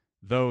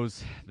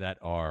those that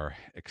are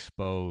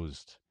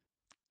exposed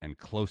and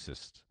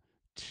closest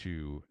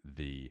to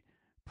the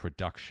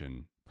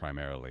production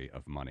primarily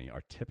of money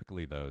are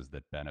typically those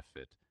that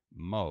benefit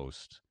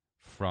most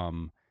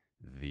from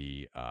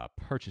the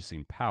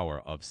purchasing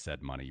power of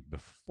said money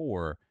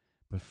before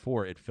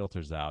it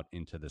filters out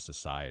into the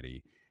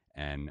society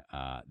and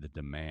the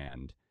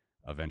demand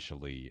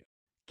eventually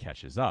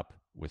catches up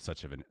with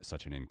such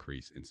an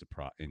increase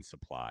in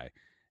supply.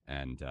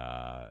 And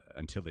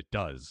until it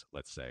does,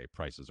 let's say,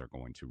 prices are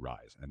going to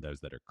rise. And those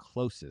that are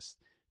closest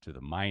to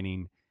the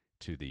mining,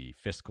 to the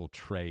fiscal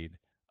trade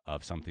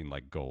of something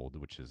like gold,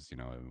 which is,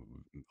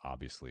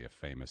 obviously a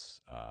famous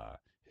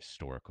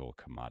historical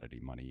commodity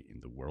money in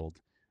the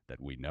world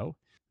that we know,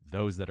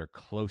 those that are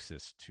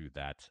closest to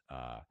that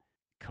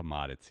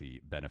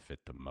commodity benefit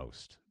the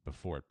most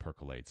before it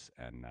percolates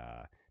and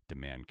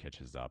demand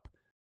catches up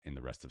in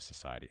the rest of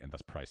society, and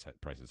thus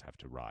prices have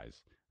to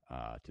rise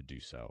to do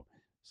so.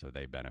 So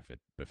they benefit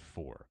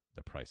before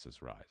the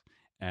prices rise,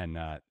 and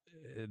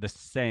the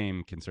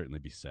same can certainly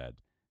be said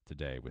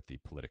today with the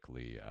political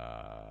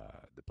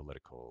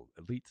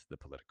elites, the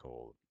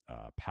political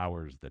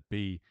powers that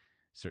be,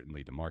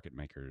 certainly the market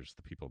makers,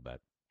 the people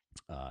that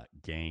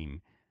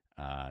gain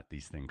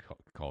these things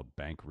called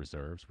bank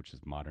reserves, which is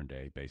modern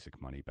day basic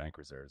money. Bank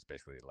reserves,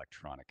 basically the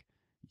electronic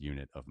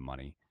unit of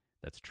money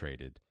that's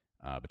traded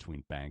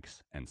between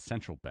banks and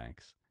central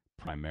banks,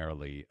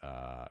 primarily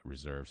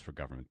reserves for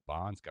government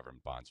bonds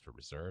for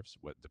reserves,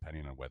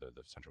 depending on whether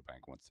the central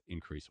bank wants to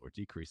increase or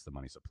decrease the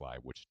money supply,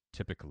 which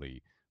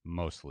typically,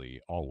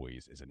 mostly,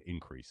 always is an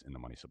increase in the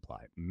money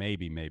supply.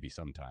 Maybe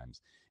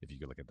sometimes, if you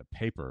look at the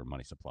paper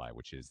money supply,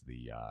 which is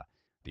the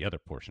other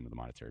portion of the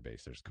monetary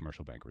base. There's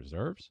commercial bank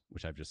reserves,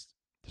 which I've just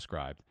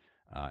described,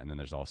 and then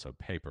there's also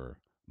paper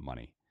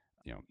money,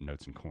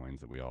 notes and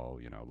coins that we all,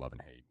 love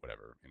and hate,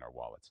 whatever, in our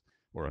wallets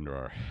or under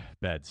our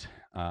beds.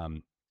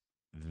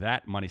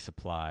 That money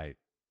supply,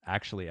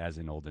 actually, as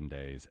in olden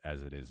days,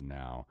 as it is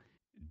now,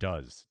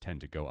 does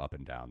tend to go up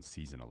and down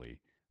seasonally.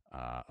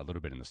 A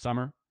little bit in the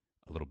summer,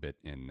 a little bit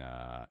in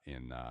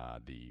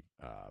the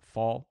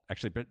fall.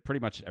 Actually, pretty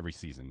much every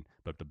season,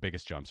 but the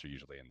biggest jumps are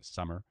usually in the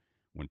summer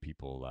when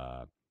people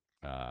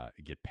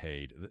get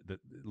paid. The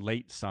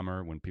late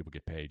summer when people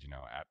get paid,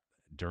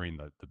 during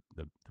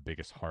the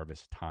biggest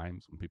harvest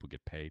times when people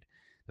get paid,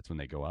 that's when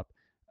they go up,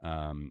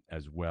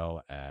 as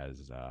well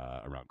as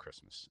around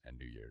Christmas and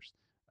New Year's.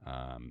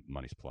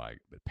 Money supply,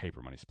 the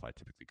paper money supply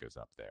typically goes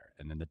up there.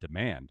 And then the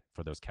demand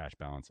for those cash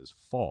balances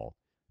fall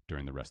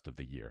during the rest of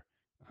the year.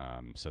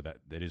 So that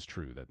it is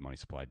true that money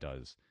supply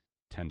does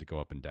tend to go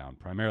up and down,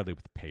 primarily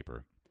with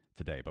paper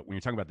today. But when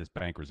you're talking about this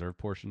bank reserve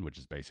portion, which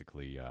is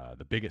basically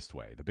the biggest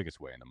way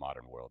in the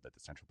modern world that the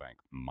central bank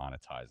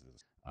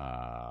monetizes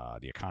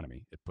the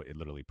economy, it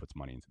literally puts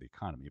money into the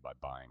economy by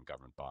buying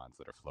government bonds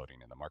that are floating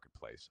in the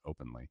marketplace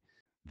openly.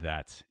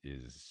 That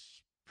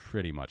is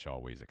pretty much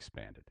always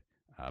expanded.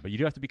 But you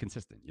do have to be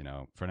consistent.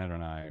 Fernando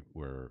and I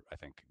were, I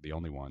think, the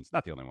only ones,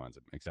 not the only ones,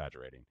 I'm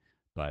exaggerating,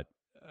 but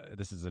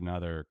this is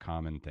another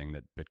common thing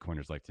that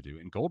Bitcoiners like to do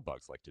and gold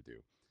bugs like to do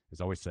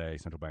is always say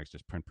central banks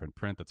just print, print,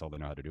 print. That's all they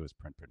know how to do is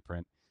print, print,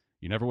 print.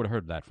 You never would have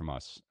heard that from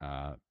us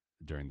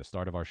during the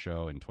start of our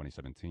show in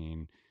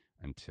 2017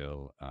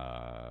 until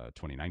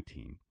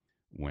 2019,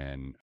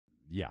 when,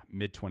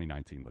 mid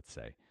 2019, let's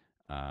say,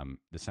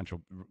 the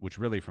central, which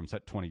really from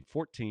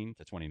 2014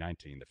 to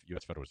 2019, the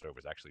U.S. Federal Reserve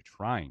was actually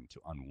trying to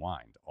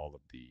unwind all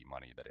of the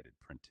money that it had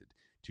printed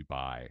to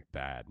buy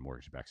bad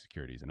mortgage-backed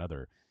securities and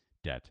other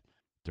debt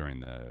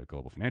during the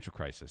global financial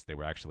crisis. They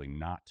were actually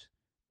not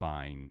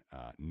buying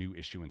new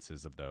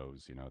issuances of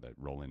those, that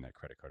rolling that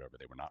credit card over.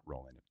 They were not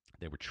rolling it.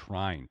 They were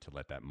trying to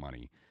let that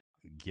money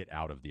get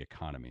out of the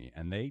economy,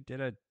 and they did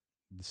a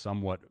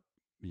somewhat,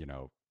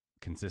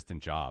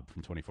 consistent job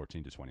from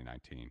 2014 to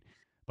 2019.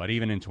 But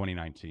even in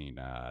 2019,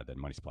 the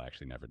money supply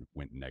actually never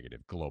went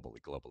negative globally.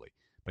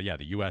 But yeah,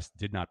 the U.S.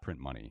 did not print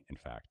money, in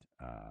fact,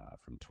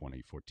 from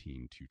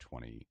 2014 to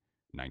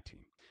 2019.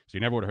 So you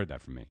never would have heard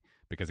that from me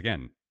because,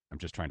 again, I'm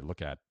just trying to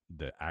look at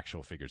the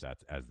actual figures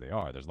as they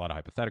are. There's a lot of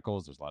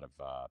hypotheticals. There's a lot of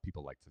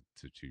people like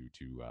to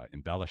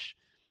embellish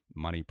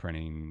money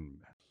printing,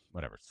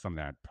 whatever.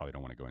 Something I probably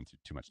don't want to go into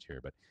too much here,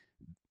 but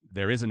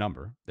there is a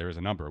number. There is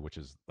a number, which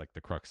is like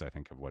the crux, I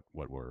think, of what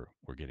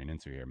we're getting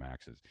into here,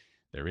 Max. Is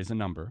there is a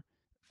number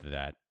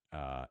that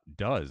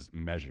does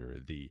measure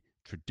the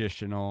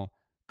traditional,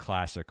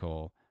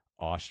 classical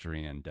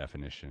Austrian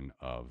definition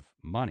of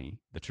money,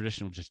 the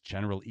traditional, just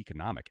general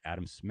economic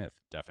Adam Smith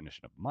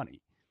definition of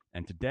money.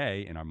 And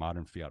today, in our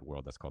modern fiat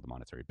world, that's called the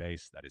monetary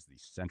base. That is the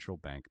central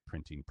bank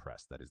printing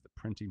press. That is the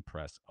printing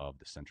press of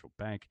the central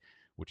bank,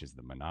 which is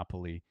the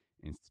monopoly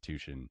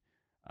institution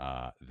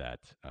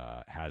that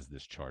has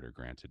this charter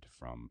granted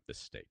from the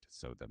state.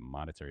 So the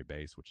monetary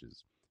base, which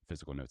is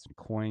physical notes and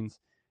coins,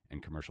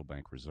 and commercial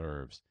bank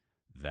reserves,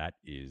 that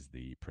is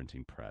the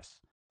printing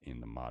press in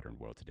the modern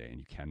world today. And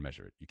you can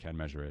measure it. You can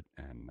measure it.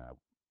 And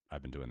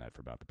I've been doing that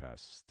for about the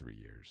past 3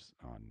 years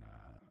on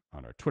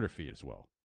our Twitter feed as well.